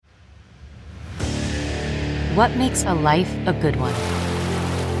What makes a life a good one?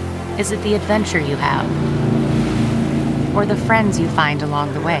 Is it the adventure you have? Or the friends you find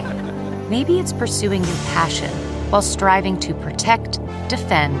along the way? Maybe it's pursuing your passion while striving to protect,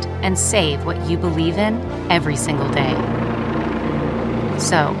 defend, and save what you believe in every single day.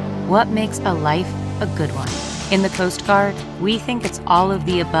 So, what makes a life a good one? In the Coast Guard, we think it's all of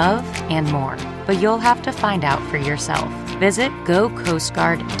the above and more, but you'll have to find out for yourself. Visit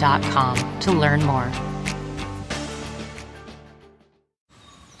gocoastguard.com to learn more.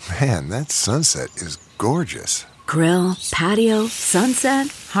 Man, that sunset is gorgeous. Grill, patio, sunset.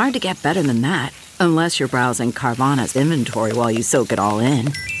 Hard to get better than that. Unless you're browsing Carvana's inventory while you soak it all in.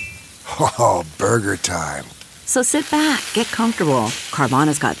 Oh, burger time. So sit back, get comfortable.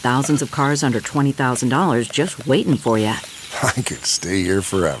 Carvana's got thousands of cars under $20,000 just waiting for you. I could stay here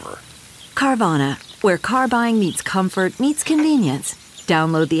forever. Carvana, where car buying meets comfort meets convenience.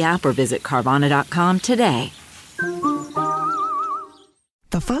 Download the app or visit Carvana.com today.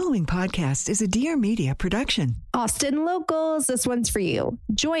 The following podcast is a Dear Media production. Austin Locals, this one's for you.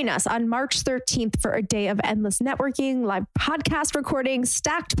 Join us on March 13th for a day of endless networking, live podcast recordings,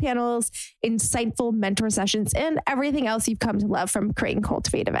 stacked panels, insightful mentor sessions, and everything else you've come to love from Create and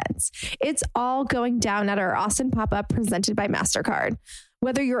Cultivate events. It's all going down at our Austin pop-up presented by MasterCard.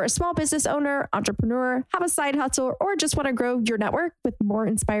 Whether you're a small business owner, entrepreneur, have a side hustle, or just want to grow your network with more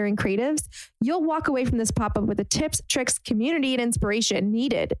inspiring creatives, you'll walk away from this pop-up with the tips, tricks, community, and inspiration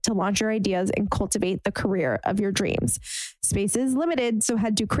needed to launch your ideas and cultivate the career of your dreams. Space is limited, so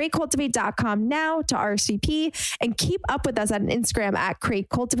head to createcultivate.com now to RSVP and keep up with us on Instagram at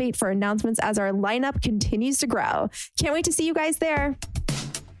createcultivate for announcements as our lineup continues to grow. Can't wait to see you guys there.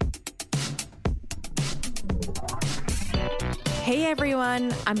 Hey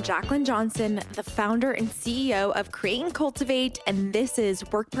everyone, I'm Jacqueline Johnson, the founder and CEO of Create and Cultivate, and this is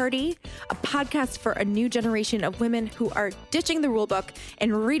Work Party, a podcast for a new generation of women who are ditching the rulebook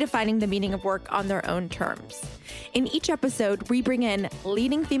and redefining the meaning of work on their own terms. In each episode, we bring in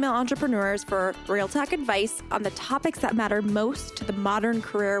leading female entrepreneurs for real talk advice on the topics that matter most to the modern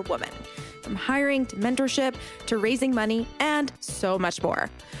career woman, from hiring to mentorship to raising money and so much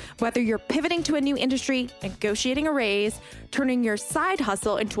more. Whether you're pivoting to a new industry, negotiating a raise, turning your side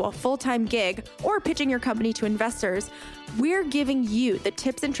hustle into a full-time gig, or pitching your company to investors, we're giving you the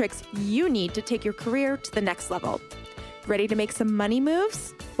tips and tricks you need to take your career to the next level. Ready to make some money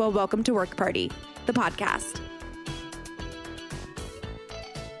moves? Well, welcome to Work Party, the podcast.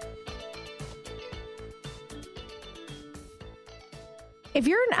 If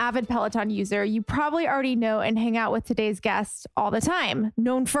you're an avid Peloton user, you probably already know and hang out with today's guest all the time.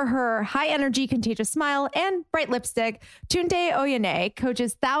 Known for her high energy, contagious smile and bright lipstick, Tunde Oyeneyin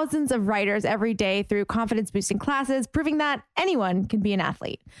coaches thousands of riders every day through confidence boosting classes, proving that anyone can be an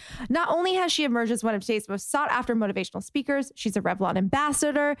athlete. Not only has she emerged as one of today's most sought after motivational speakers, she's a Revlon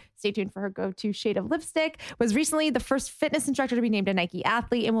ambassador. Stay tuned for her go-to shade of lipstick. Was recently the first fitness instructor to be named a Nike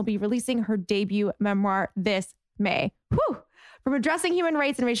athlete and will be releasing her debut memoir this May. Whew. From addressing human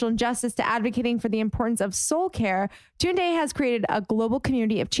rights and racial injustice to advocating for the importance of soul care, Tunde has created a global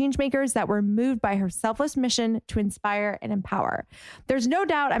community of changemakers that were moved by her selfless mission to inspire and empower. There's no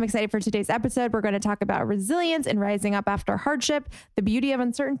doubt I'm excited for today's episode. We're going to talk about resilience and rising up after hardship, the beauty of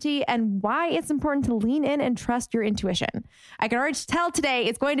uncertainty, and why it's important to lean in and trust your intuition. I can already tell today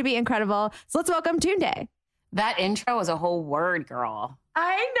it's going to be incredible. So let's welcome Tunde. That intro was a whole word, girl.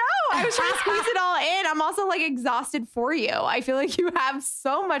 I know. I was trying to squeeze it all in. I'm also exhausted for you. I feel like you have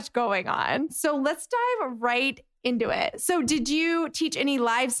so much going on. So let's dive right into it. So did you teach any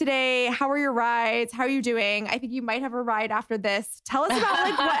lives today? How are your rides? How are you doing? I think you might have a ride after this. Tell us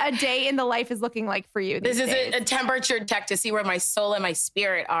about what a day in the life is looking like for you these days. This is a temperature check to see where my soul and my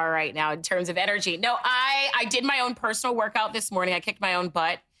spirit are right now in terms of energy. No, I did my own personal workout this morning. I kicked my own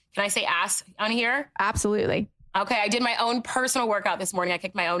butt. Can I say ass on here? Absolutely. Okay, I did my own personal workout this morning. I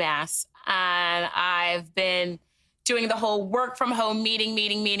kicked my own ass. And I've been doing the whole work from home meeting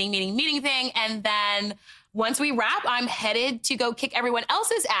thing. And then once we wrap, I'm headed to go kick everyone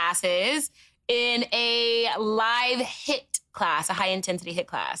else's asses in a live HIIT class, a high intensity HIIT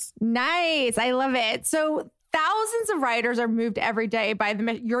class. Nice. I love it. So thousands of riders are moved every day by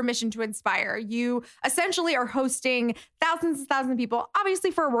your mission to inspire. You essentially are hosting thousands and thousands of people, obviously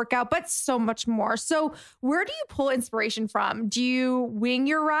for a workout, but so much more. So where do you pull inspiration from? Do you wing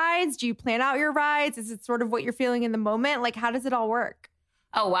your rides? Do you plan out your rides? Is it sort of what you're feeling in the moment? How does it all work?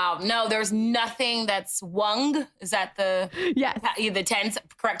 Oh, wow. No, there's nothing that's wung. Is that the tense,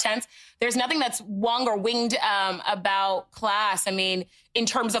 correct tense? There's nothing that's wung or winged about class. I mean, in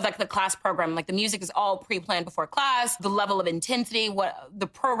terms of like the class program, like the music is all pre-planned before class, the level of intensity, what the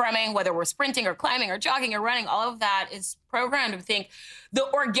programming, whether we're sprinting or climbing or jogging or running, all of that is programmed. I think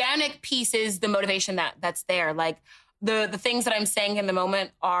the organic piece is the motivation that's there. Like the things that I'm saying in the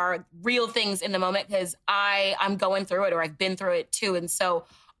moment are real things in the moment because I'm going through it or I've been through it too. And so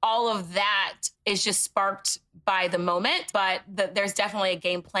all of that is just sparked by the moment, but there's definitely a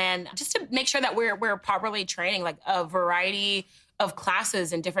game plan just to make sure that we're properly training like a variety of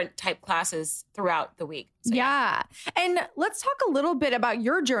classes and different type classes throughout the week. So, yeah. And let's talk a little bit about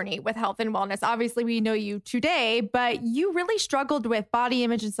your journey with health and wellness. Obviously, we know you today, but you really struggled with body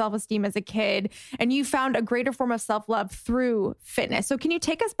image and self-esteem as a kid, and you found a greater form of self-love through fitness. So can you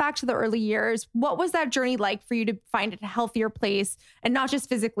take us back to the early years? What was that journey like for you to find a healthier place, and not just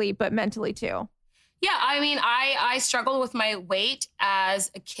physically, but mentally too? Yeah, I mean, I struggled with my weight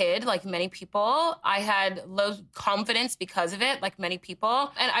as a kid, like many people. I had low confidence because of it, like many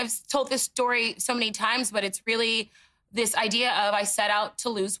people. And I've told this story so many times, but it's really this idea of I set out to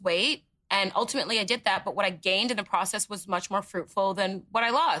lose weight. And ultimately I did that. But what I gained in the process was much more fruitful than what I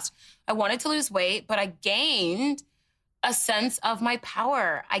lost. I wanted to lose weight, but I gained a sense of my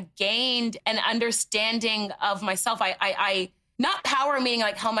power. I gained an understanding of myself. I not power meaning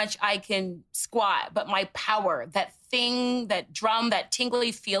like how much I can squat, but my power, that thing, that drum, that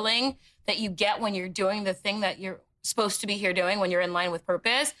tingly feeling that you get when you're doing the thing that you're supposed to be here doing when you're in line with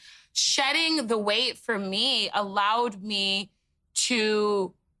purpose. Shedding the weight for me allowed me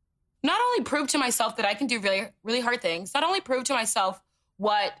to not only prove to myself that I can do really, really hard things, not only prove to myself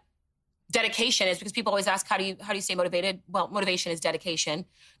what dedication is, because people always ask, how do you stay motivated? Well, motivation is dedication.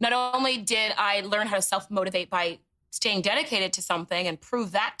 Not only did I learn how to self-motivate by staying dedicated to something and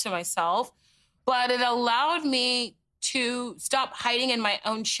prove that to myself, but it allowed me to stop hiding in my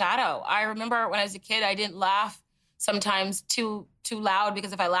own shadow. I remember when I was a kid, I didn't laugh sometimes too loud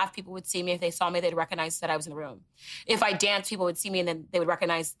because if I laughed, people would see me. If they saw me, they'd recognize that I was in the room. If I danced, people would see me and then they would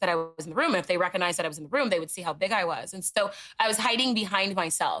recognize that I was in the room. And if they recognized that I was in the room, they would see how big I was. And so I was hiding behind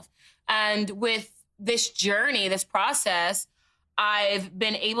myself. And with this journey, this process, I've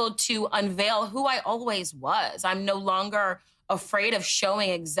been able to unveil who I always was. I'm no longer afraid of showing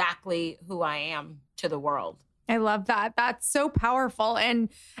exactly who I am to the world. I love that. That's so powerful. And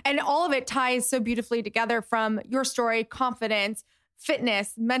all of it ties so beautifully together from your story, confidence,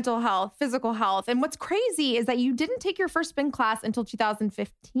 fitness, mental health, physical health. And what's crazy is that you didn't take your first spin class until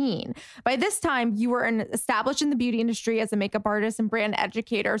 2015. By this time, you were established in the beauty industry as a makeup artist and brand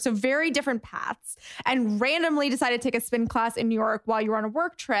educator. So very different paths, and randomly decided to take a spin class in New York while you were on a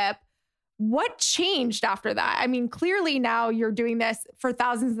work trip. What changed after that? I mean, clearly now you're doing this for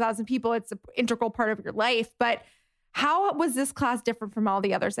thousands and thousands of people. It's an integral part of your life. But how was this class different from all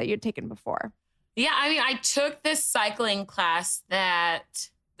the others that you'd taken before? Yeah, I mean, I took this cycling class that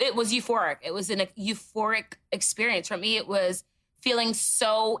it was euphoric. It was an euphoric experience. For me, it was feeling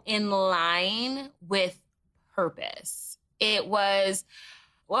so in line with purpose. It was,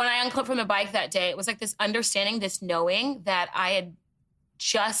 when I unclipped from the bike that day, it was like this understanding, this knowing that I had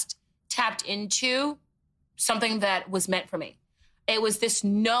just tapped into something that was meant for me. It was this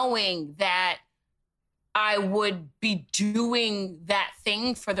knowing that I would be doing that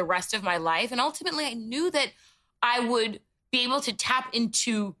thing for the rest of my life. And ultimately, I knew that I would be able to tap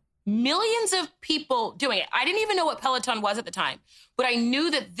into millions of people doing it. I didn't even know what Peloton was at the time, but I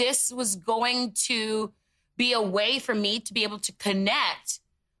knew that this was going to be a way for me to be able to connect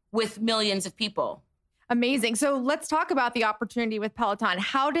with millions of people. Amazing. So let's talk about the opportunity with Peloton.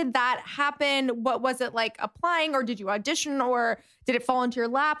 How did that happen? What was it like applying, or did you audition, or did it fall into your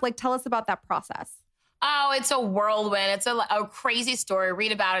lap? Like, tell us about that process. Oh, it's a whirlwind. It's a crazy story.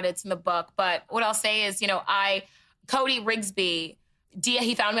 Read about it. It's in the book. But what I'll say is, Cody Rigsby,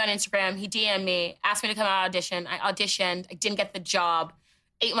 he found me on Instagram. He DM'd me, asked me to come out audition. I auditioned. I didn't get the job.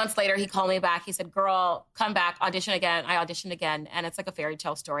 8 months later, he called me back. He said, girl, come back, audition again. I auditioned again. And it's like a fairy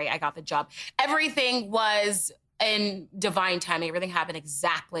tale story. I got the job. Everything was in divine timing. Everything happened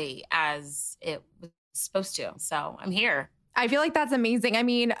exactly as it was supposed to. So I'm here. I feel like that's amazing. I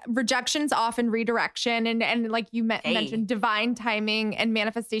mean, rejection's often redirection. And like you mentioned, divine timing and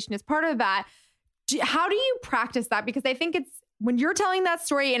manifestation is part of that. How do you practice that? Because I think it's when you're telling that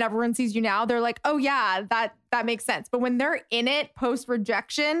story and everyone sees you now, they're like, oh yeah, that makes sense. But when they're in it post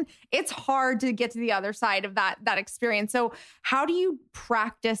rejection, it's hard to get to the other side of that experience. So how do you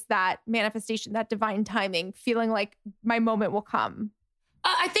practice that manifestation, that divine timing, feeling like my moment will come?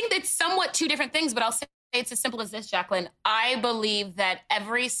 I think it's somewhat two different things, but I'll say it's as simple as this, Jacqueline. I believe that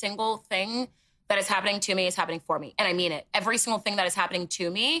every single thing that is happening to me is happening for me. And I mean it. Every single thing that is happening to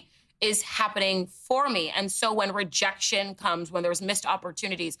me is happening for me. And so when rejection comes, when there's missed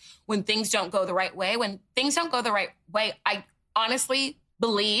opportunities, when things don't go the right way, I honestly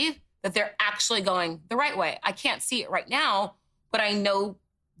believe that they're actually going the right way. I can't see it right now, but I know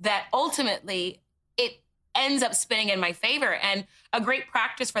that ultimately it ends up spinning in my favor. And a great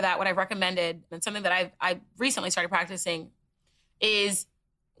practice for that, what I've recommended, and something that I've recently started practicing, is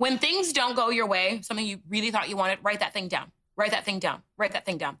when things don't go your way, something you really thought you wanted, write that thing down. Write that thing down. Write that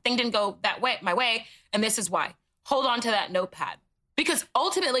thing down. Thing didn't go that way, my way, and this is why. Hold on to that notepad. Because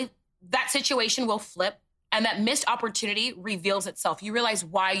ultimately, that situation will flip, and that missed opportunity reveals itself. You realize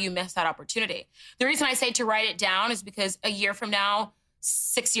why you missed that opportunity. The reason I say to write it down is because a year from now,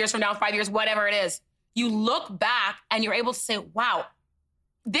 6 years from now, 5 years, whatever it is, you look back and you're able to say, wow,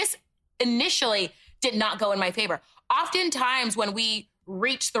 this initially did not go in my favor. Oftentimes when we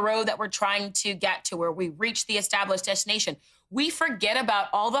reach the road that we're trying to get to, where we reach the established destination, we forget about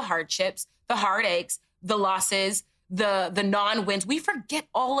all the hardships, the heartaches, the losses, the non-wins. We forget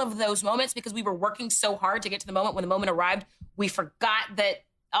all of those moments because we were working so hard to get to the moment. When the moment arrived, we forgot that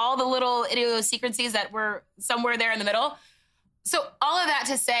all the little idiosyncrasies that were somewhere there in the middle. So all of that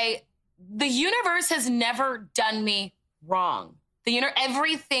to say, the universe has never done me wrong.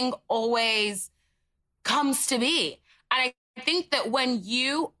 Everything always comes to be. And I think that when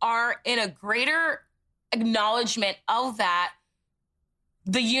you are in a greater acknowledgement of that,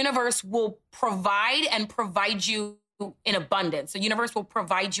 the universe will provide and provide you in abundance. The universe will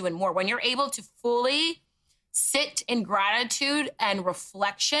provide you in more. When you're able to fully sit in gratitude and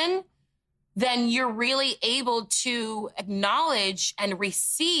reflection, then you're really able to acknowledge and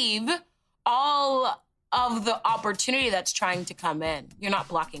receive all of the opportunity that's trying to come in. You're not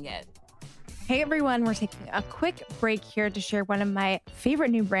blocking it. Hey everyone, we're taking a quick break here to share one of my favorite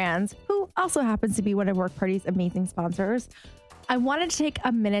new brands, who also happens to be one of Work Party's amazing sponsors. I wanted to take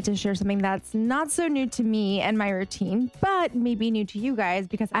a minute to share something that's not so new to me and my routine, but maybe new to you guys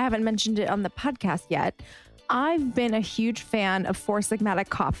because I haven't mentioned it on the podcast yet. I've been a huge fan of Four Sigmatic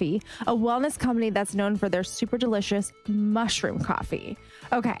Coffee, a wellness company that's known for their super delicious mushroom coffee.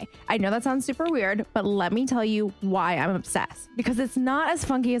 Okay, I know that sounds super weird, but let me tell you why I'm obsessed. Because it's not as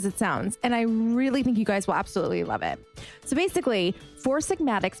funky as it sounds, and I really think you guys will absolutely love it. So basically, Four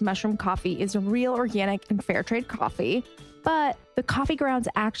Sigmatic's mushroom coffee is real, organic, and fair trade coffee. But the coffee grounds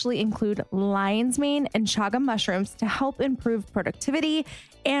actually include lion's mane and chaga mushrooms to help improve productivity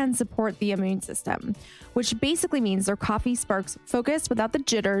and support the immune system, which basically means their coffee sparks focus without the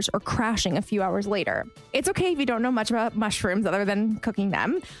jitters or crashing a few hours later. It's okay if you don't know much about mushrooms other than cooking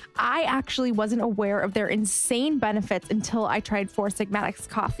them. I actually wasn't aware of their insane benefits until I tried Four Sigmatic's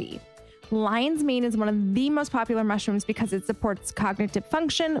coffee. Lion's mane is one of the most popular mushrooms because it supports cognitive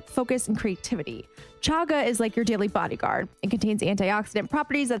function, focus, and creativity. Chaga is like your daily bodyguard. It contains antioxidant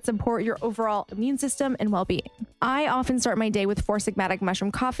properties that support your overall immune system and well-being. I often start my day with Four Sigmatic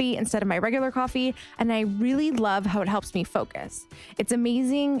mushroom coffee instead of my regular coffee, and I really love how it helps me focus. It's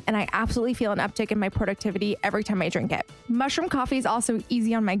amazing, and I absolutely feel an uptick in my productivity every time I drink it. Mushroom coffee is also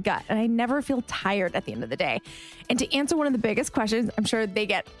easy on my gut, and I never feel tired at the end of the day. And to answer one of the biggest questions I'm sure they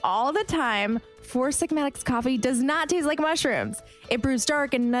get all the time, Four Sigmatic's coffee does not taste like mushrooms. It brews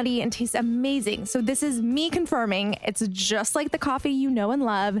dark and nutty and tastes amazing. So this is me confirming it's just like the coffee you know and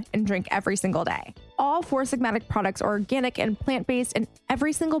love and drink every single day. All Four Sigmatic products are organic and plant-based, and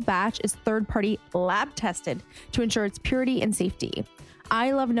every single batch is third-party lab tested to ensure its purity and safety.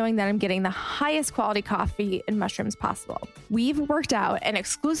 I love knowing that I'm getting the highest quality coffee and mushrooms possible. We've worked out an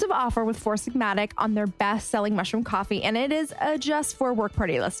exclusive offer with Four Sigmatic on their best-selling mushroom coffee, and it is just for Work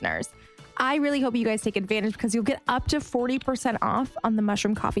Party listeners. I really hope you guys take advantage because you'll get up to 40% off on the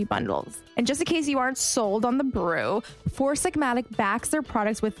mushroom coffee bundles. And just in case you aren't sold on the brew, Four Sigmatic backs their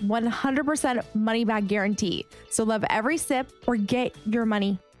products with 100% money back guarantee. So love every sip or get your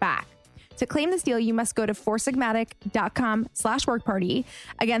money back. To claim this deal, you must go to foursigmatic.com/workparty.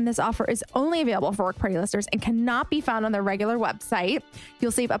 Again, this offer is only available for Work Party listeners and cannot be found on their regular website.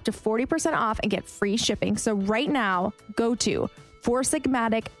 You'll save up to 40% off and get free shipping. So right now, go to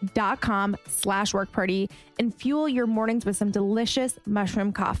foursigmatic.com/workparty and fuel your mornings with some delicious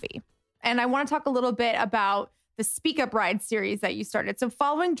mushroom coffee. And I want to talk a little bit about the Speak Up Ride series that you started. So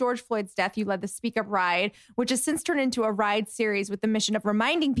following George Floyd's death, you led the Speak Up Ride, which has since turned into a ride series with the mission of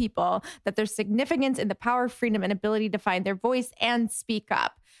reminding people that there's significance in the power of freedom and ability to find their voice and speak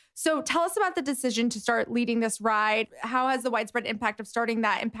up. So tell us about the decision to start leading this ride. How has the widespread impact of starting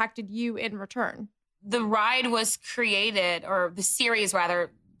that impacted you in return? The ride was created, or the series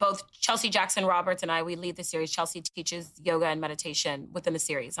rather, both Chelsea Jackson Roberts and I, we lead the series. Chelsea teaches yoga and meditation within the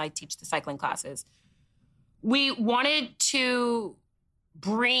series. I teach the cycling classes. We wanted to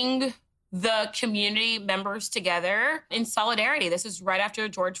bring the community members together in solidarity. This is right after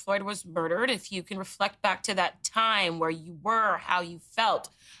George Floyd was murdered. If you can reflect back to that time where you were, how you felt,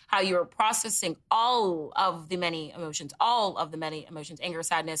 how you were processing all of the many emotions, anger,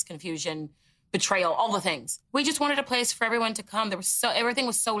 sadness, confusion, betrayal, all the things. We just wanted a place for everyone to come. Everything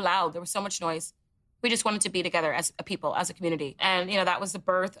was so loud. There was so much noise. We just wanted to be together as a people, as a community. And, that was the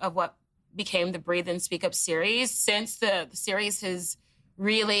birth of what became the Breathe and Speak Up series. Since the series has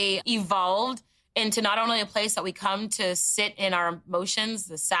really evolved into not only a place that we come to sit in our emotions,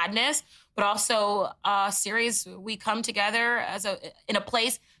 the sadness, but also a series we come together in a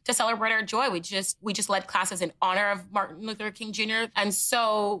place to celebrate our joy. We just led classes in honor of Martin Luther King Jr. And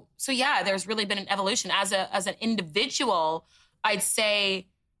so yeah, there's really been an evolution. As an individual, I'd say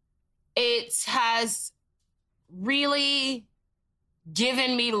it has really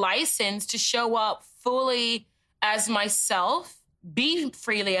given me license to show up fully as myself, be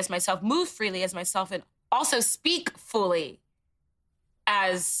freely as myself, move freely as myself, and also speak fully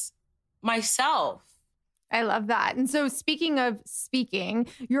as myself. I love that. And so speaking of speaking,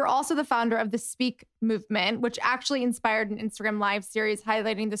 you're also the founder of the Speak movement, which actually inspired an Instagram Live series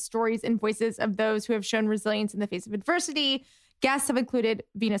highlighting the stories and voices of those who have shown resilience in the face of adversity. Guests have included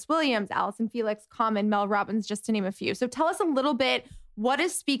Venus Williams, Allison Felix, Common, Mel Robbins, just to name a few. So tell us a little bit, what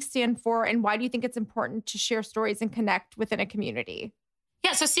does Speak stand for, and why do you think it's important to share stories and connect within a community?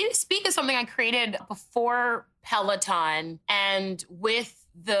 Yeah, so Speak is something I created before Peloton, and with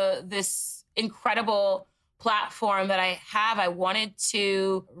this incredible platform that I have, I wanted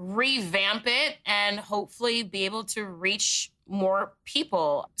to revamp it and hopefully be able to reach more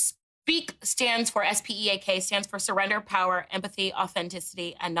people. Speak stands for SPEAK, stands for surrender, power, empathy,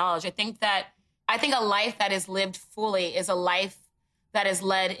 authenticity, and knowledge. I think a life that is lived fully is a life that is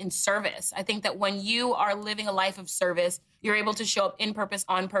led in service. I think that when you are living a life of service, you're able to show up in purpose,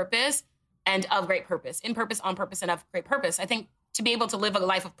 on purpose, and of great purpose. In purpose, on purpose, and of great purpose. I think to be able to live a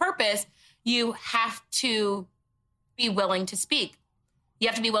life of purpose, you have to be willing to speak. You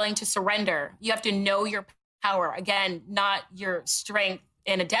have to be willing to surrender. You have to know your power. Again, not your strength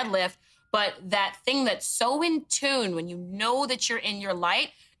in a deadlift, but that thing that's so in tune when you know that you're in your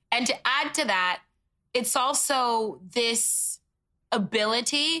light. And to add to that, it's also this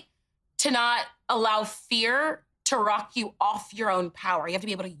ability to not allow fear to rock you off your own power. You have to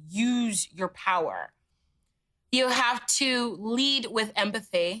be able to use your power. You have to lead with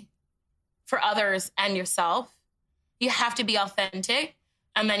empathy for others and yourself. You have to be authentic,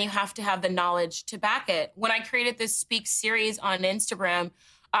 and then you have to have the knowledge to back it. When I created this Speak series on Instagram,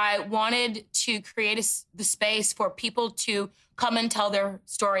 I wanted to create the space for people to come and tell their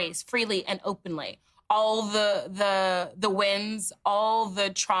stories freely and openly. All the wins, all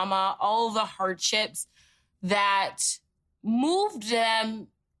the trauma, all the hardships that moved them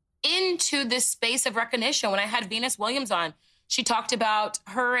into this space of recognition. When I had Venus Williams on, she talked about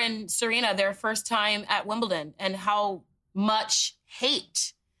her and Serena, their first time at Wimbledon, and how much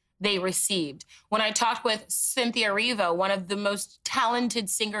hate they received. When I talked with Cynthia Erivo, one of the most talented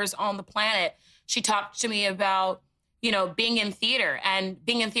singers on the planet, she talked to me about, being in theater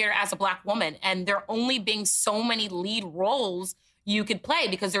as a Black woman, and there only being so many lead roles you could play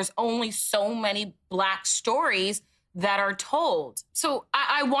because there's only so many Black stories that are told. So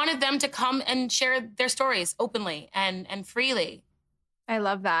I wanted them to come and share their stories openly and freely. I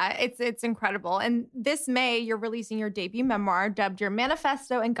love that. It's incredible. And this May, you're releasing your debut memoir dubbed your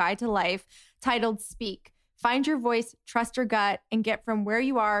manifesto and guide to life, titled Speak. Find your voice, trust your gut, and get from where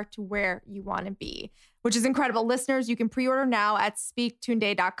you are to where you want to be, which is incredible. Listeners, you can pre-order now at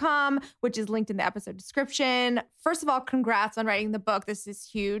speaktunde.com, which is linked in the episode description. First of all, congrats on writing the book. This is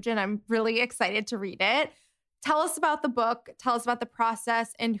huge, and I'm really excited to read it. Tell us about the book. Tell us about the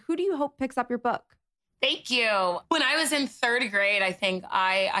process, and who do you hope picks up your book? Thank you. When I was in third grade, I think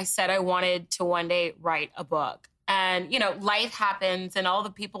I said I wanted to one day write a book. And, life happens and all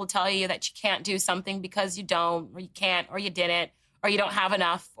the people tell you that you can't do something because you don't, or you can't, or you didn't, or you don't have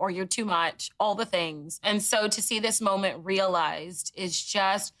enough, or you're too much, all the things. And so to see this moment realized is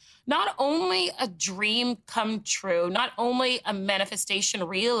just not only a dream come true, not only a manifestation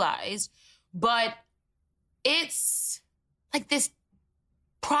realized, but it's like this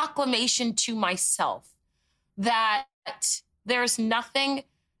proclamation to myself that there's nothing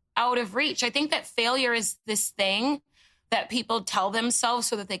out of reach. I think that failure is this thing that people tell themselves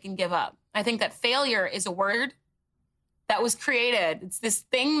so that they can give up. I think that failure is a word that was created. It's this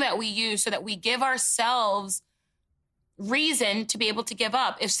thing that we use so that we give ourselves reason to be able to give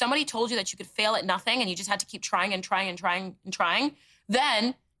up. If somebody told you that you could fail at nothing and you just had to keep trying and trying and trying and trying,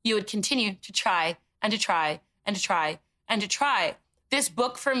 then you would continue to try and to try and to try and to try. This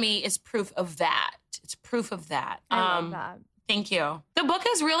book for me is proof of that. It's proof of that. I love that. Thank you. The book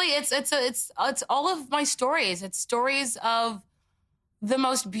is really, it's all of my stories. It's stories of the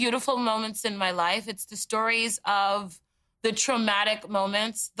most beautiful moments in my life. It's the stories of the traumatic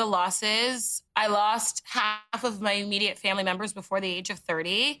moments, the losses. I lost half of my immediate family members before the age of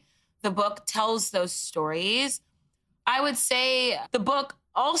 30. The book tells those stories. I would say the book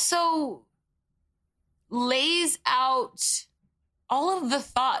also lays out all of the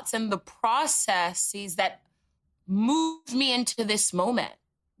thoughts and the processes that moved me into this moment.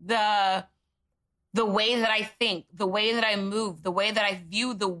 The way that I think, the way that I move, the way that I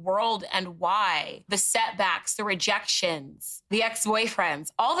view the world and why, the setbacks, the rejections, the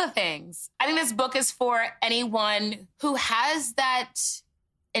ex-boyfriends, all the things. I think this book is for anyone who has that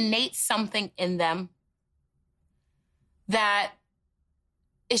innate something in them that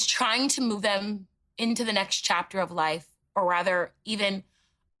is trying to move them into the next chapter of life, or rather even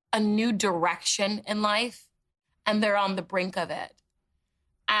a new direction in life, and they're on the brink of it.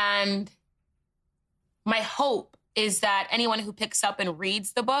 And my hope is that anyone who picks up and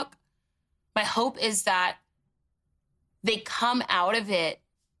reads the book, my hope is that they come out of it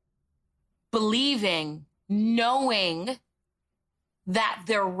believing, knowing that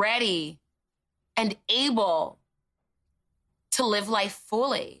they're ready and able to live life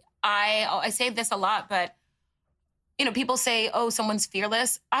fully. I say this a lot, but people say, oh, someone's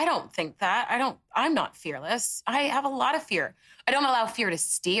fearless. I don't think that. I'm not fearless. I have a lot of fear. I don't allow fear to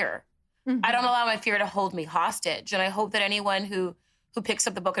steer. Mm-hmm. I don't allow my fear to hold me hostage. And I hope that anyone who picks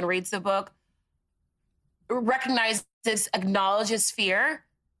up the book and reads the book recognizes, acknowledges fear,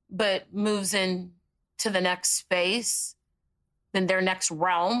 but moves in to the next space, then their next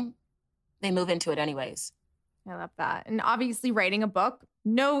realm, they move into it anyways. I love that. And obviously writing a book,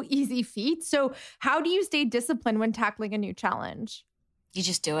 no easy feat. So how do you stay disciplined when tackling a new challenge? You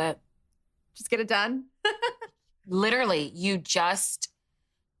just do it. Just get it done? Literally, you just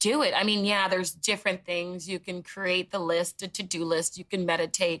do it. I mean, yeah, there's different things. You can create the list, a to-do list. You can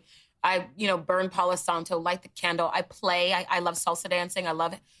meditate. I, burn Palo Santo, light the candle. I play. I love salsa dancing. I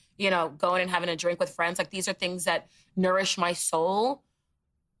love, going and having a drink with friends. Like, these are things that nourish my soul.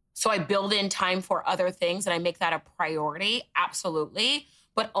 So I build in time for other things and I make that a priority. Absolutely.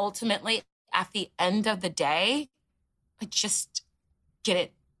 But ultimately, at the end of the day, I just get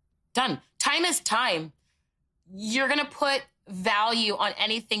it done. Time is time. You're going to put value on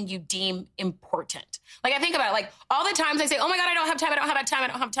anything you deem important. Like, I think about it, like, all the times I say, oh my God, I don't have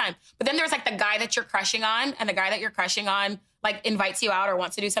time. But then there's like the guy that you're crushing on, and the guy that you're crushing on like invites you out or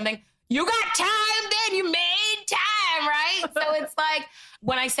wants to do something. You got time then, you made time, right? So it's like,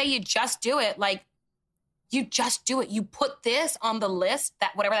 when I say you just do it, like, you just do it. You put this on the list,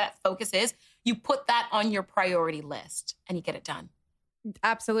 that whatever that focus is, you put that on your priority list and you get it done.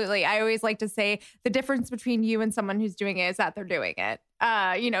 Absolutely. I always like to say the difference between you and someone who's doing it is that they're doing it.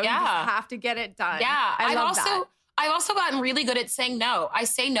 You just have to get it done. Yeah. I've also gotten really good at saying no. I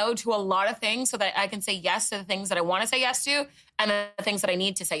say no to a lot of things so that I can say yes to the things that I want to say yes to and the things that I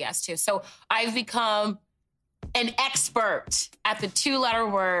need to say yes to. So I've become an expert at the 2-letter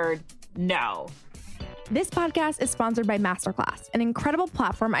word no. This podcast is sponsored by Masterclass, an incredible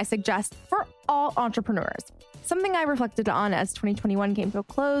platform I suggest for all entrepreneurs. Something I reflected on as 2021 came to a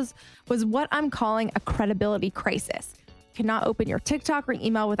close was what I'm calling a credibility crisis. You cannot open your TikTok or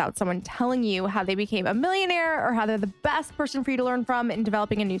email without someone telling you how they became a millionaire or how they're the best person for you to learn from in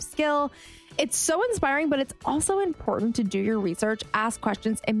developing a new skill. It's so inspiring, but it's also important to do your research, ask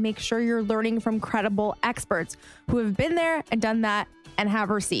questions, and make sure you're learning from credible experts who have been there and done that and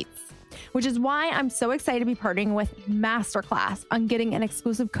have receipts. Which is why I'm so excited to be partnering with Masterclass on getting an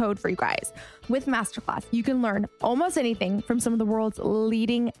exclusive code for you guys. With Masterclass, you can learn almost anything from some of the world's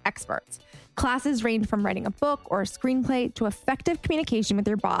leading experts. Classes range from writing a book or a screenplay to effective communication with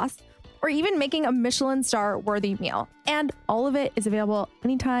your boss, or even making a Michelin star worthy meal. And all of it is available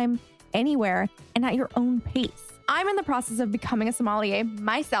anytime, anywhere, and at your own pace. I'm in the process of becoming a sommelier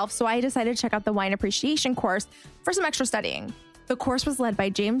myself, so I decided to check out the wine appreciation course for some extra studying. The course was led by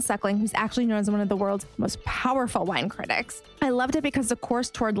James Suckling, who's actually known as one of the world's most powerful wine critics. I loved it because the course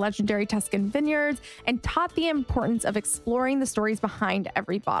toured legendary Tuscan vineyards and taught the importance of exploring the stories behind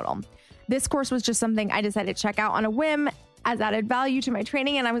every bottle. This course was just something I decided to check out on a whim as added value to my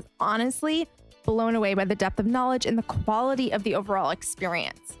training, and I was honestly blown away by the depth of knowledge and the quality of the overall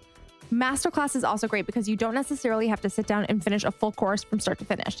experience. Masterclass is also great because you don't necessarily have to sit down and finish a full course from start to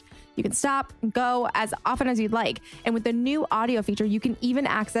finish. You can stop and go as often as you'd like. And with the new audio feature, you can even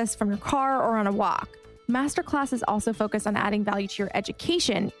access from your car or on a walk. Masterclass is also focused on adding value to your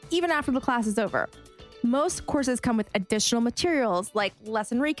education, even after the class is over. Most courses come with additional materials like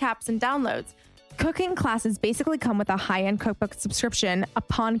lesson recaps and downloads. Cooking classes basically come with a high-end cookbook subscription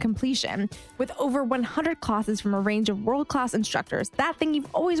upon completion. With over 100 classes from a range of world-class instructors, that thing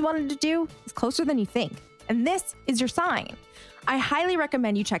you've always wanted to do is closer than you think. And this is your sign. I highly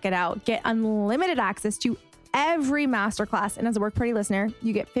recommend you check it out. Get unlimited access to every masterclass. And as a Work Party listener,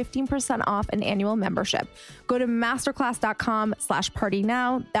 you get 15% off an annual membership. Go to masterclass.com/party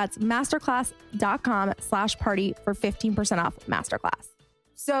now. That's masterclass.com/party for 15% off masterclass.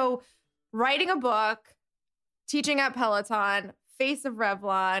 So writing a book, teaching at Peloton, Face of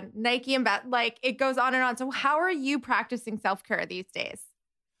Revlon, Nike and like it goes on and on. So how are you practicing self-care these days?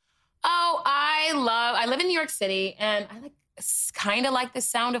 Oh, I live in New York City, and I kind of like the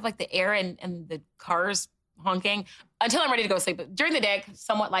sound of like the air and the cars honking until I'm ready to go to sleep. But during the day, I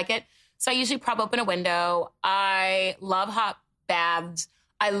somewhat like it. So I usually prop open a window. I love hot baths.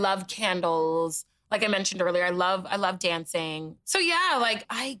 I love candles. Like I mentioned earlier, I love dancing. So yeah, like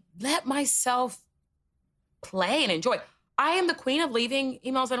I let myself play and enjoy. I am the queen of leaving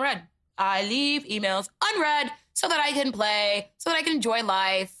emails unread. I leave emails unread so that I can play, so that I can enjoy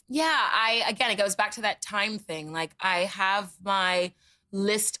life. Yeah, again, it goes back to that time thing. Like I have my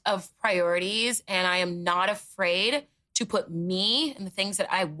list of priorities and I am not afraid to put me and the things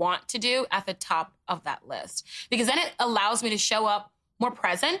that I want to do at the top of that list. Because then it allows me to show up more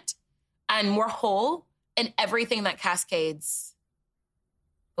present and more whole in everything that cascades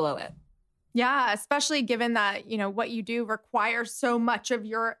below it. Yeah, especially given that, what you do requires so much of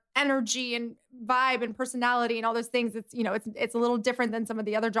your energy and vibe and personality and all those things. It's, it's a little different than some of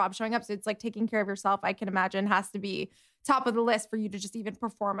the other jobs showing up. So it's like taking care of yourself, I can imagine, has to be top of the list for you to just even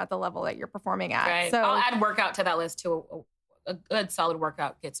perform at the level that you're performing at. Right. So I'll add workout to that list too. A good solid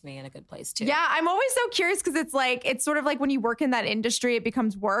workout gets me in a good place too. Yeah, I'm always so curious because it's sort of like when you work in that industry, it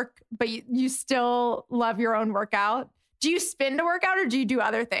becomes work, but you still love your own workout. Do you spin to work out or do you do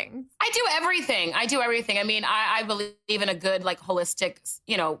other things? I do everything. I mean, I believe in a good, like holistic,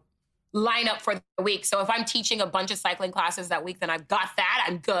 lineup for the week. So if I'm teaching a bunch of cycling classes that week, then I've got that.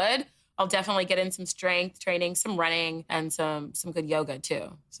 I'm good. I'll definitely get in some strength training, some running, and some good yoga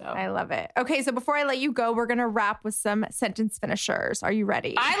too. So I love it. Okay, so before I let you go, we're going to wrap with some sentence finishers. Are you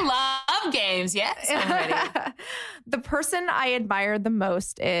ready? I love games. Yes, I'm ready. The person I admire the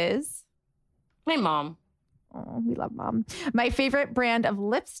most is? My mom. Oh, we love mom. My favorite brand of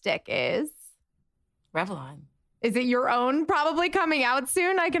lipstick is? Revlon. Is it your own probably coming out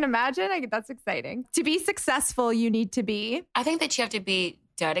soon? I can imagine. That's exciting. To be successful, you need to be? I think that you have to be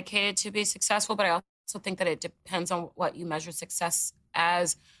dedicated to be successful, but I also think that it depends on what you measure success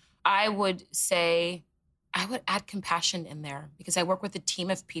as. I would say I would add compassion in there because I work with a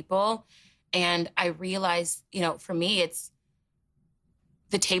team of people and I realize, for me,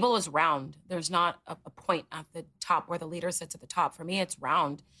 the table is round. There's not a point at the top where the leader sits at the top. For me, it's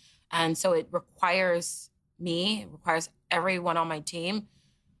round. And so it requires me, it requires everyone on my team.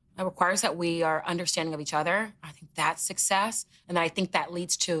 It requires that we are understanding of each other. I think that's success. And I think that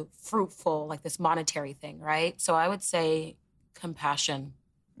leads to fruitful, like this monetary thing, right? So I would say compassion.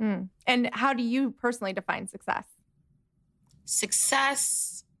 And how do you personally define success?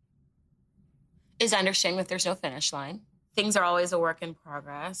 Success is understanding that there's no finish line. Things are always a work in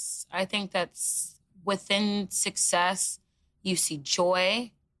progress. I think that's within success, you see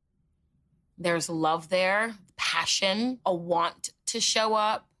joy. There's love there, passion, a want to show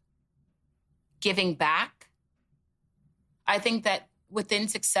up, giving back. I think that within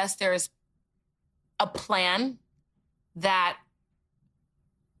success, there's a plan that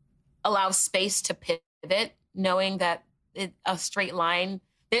allows space to pivot, knowing that a straight line,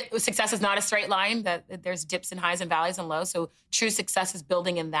 success is not a straight line, that there's dips and highs and valleys and lows. So true success is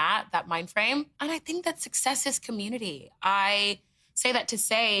building in that mind frame. And I think that success is community. I say that to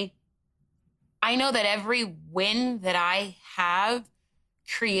say, I know that every win that I have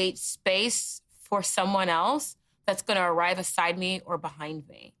creates space for someone else that's going to arrive beside me or behind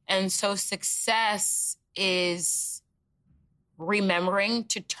me. And so success is remembering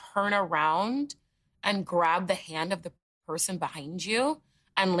to turn around and grab the hand of the person behind you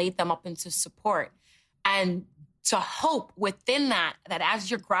and lead them up into support. And to hope within that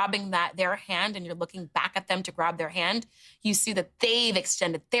as you're grabbing their hand and you're looking back at them to grab their hand, you see that they've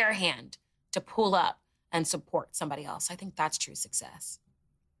extended their hand to pull up and support somebody else. I think that's true success.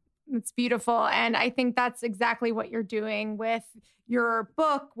 It's beautiful. And I think that's exactly what you're doing with your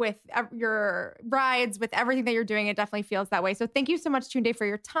book, with your rides, with everything that you're doing. It definitely feels that way. So thank you so much, Tunde, for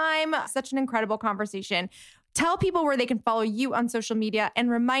your time. Such an incredible conversation. Tell people where they can follow you on social media and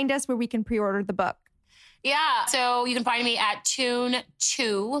remind us where we can pre-order the book. Yeah, so you can find me at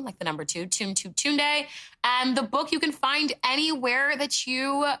Tune2, like the number 2, Tune2 Tunde. And the book you can find anywhere that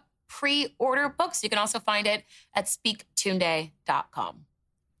you pre-order books. You can also find it at speaktunde.com.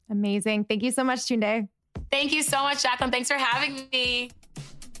 Amazing. Thank you so much, Tunde. Thank you so much, Jacqueline. Thanks for having me.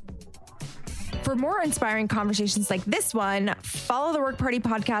 For more inspiring conversations like this one, follow the Work Party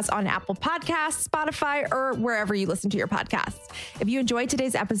Podcast on Apple Podcasts, Spotify, or wherever you listen to your podcasts. If you enjoyed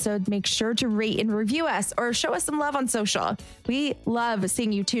today's episode, make sure to rate and review us or show us some love on social. We love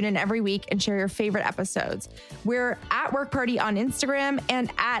seeing you tune in every week and share your favorite episodes. We're at Work Party on Instagram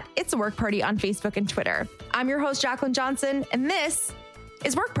and at It's a Work Party on Facebook and Twitter. I'm your host, Jacqueline Johnson, and this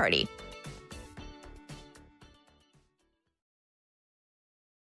is Work Party.